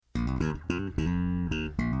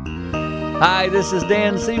Hi, this is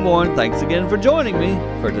Dan Seaborn. Thanks again for joining me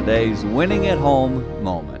for today's Winning at Home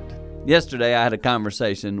moment. Yesterday, I had a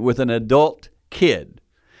conversation with an adult kid.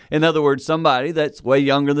 In other words, somebody that's way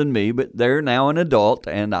younger than me, but they're now an adult,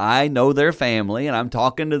 and I know their family, and I'm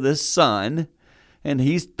talking to this son, and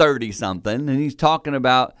he's 30-something, and he's talking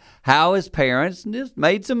about how his parents just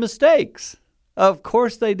made some mistakes. Of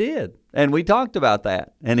course they did. And we talked about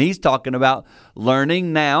that. And he's talking about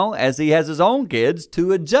learning now, as he has his own kids,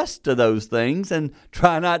 to adjust to those things and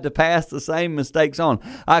try not to pass the same mistakes on.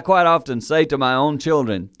 I quite often say to my own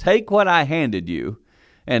children, take what I handed you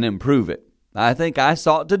and improve it. I think I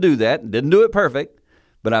sought to do that. Didn't do it perfect,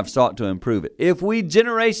 but I've sought to improve it. If we,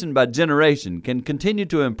 generation by generation, can continue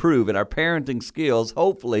to improve at our parenting skills,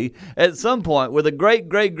 hopefully, at some point with a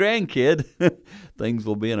great-great-grandkid, things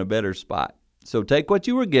will be in a better spot. So take what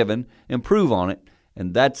you were given, improve on it,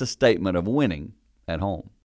 and that's a statement of winning at home.